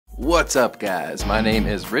What's up, guys? My name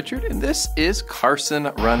is Richard and this is Carson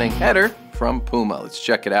Running Header from PUMA. Let's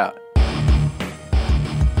check it out.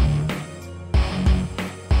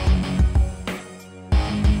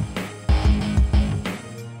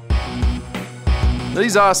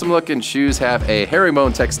 These awesome looking shoes have a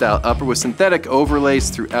herringbone textile upper with synthetic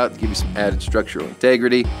overlays throughout to give you some added structural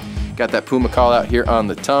integrity. Got that PUMA call out here on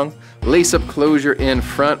the tongue. Lace up closure in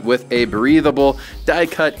front with a breathable die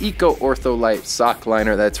cut Eco Ortholite sock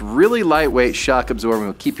liner that's really lightweight, shock absorbing,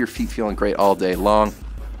 will keep your feet feeling great all day long.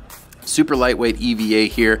 Super lightweight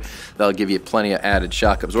EVA here. That'll give you plenty of added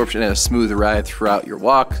shock absorption and a smooth ride throughout your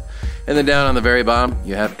walk. And then down on the very bottom,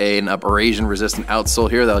 you have an abrasion resistant outsole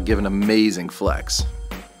here that'll give an amazing flex.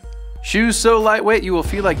 Shoes so lightweight you will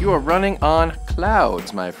feel like you are running on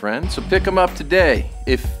clouds, my friend. So pick them up today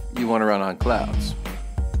if you want to run on clouds.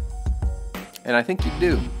 And I think you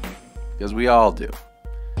do, because we all do.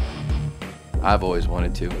 I've always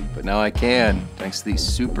wanted to, but now I can, thanks to these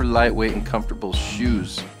super lightweight and comfortable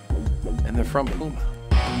shoes. And they're from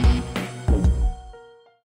PUMA.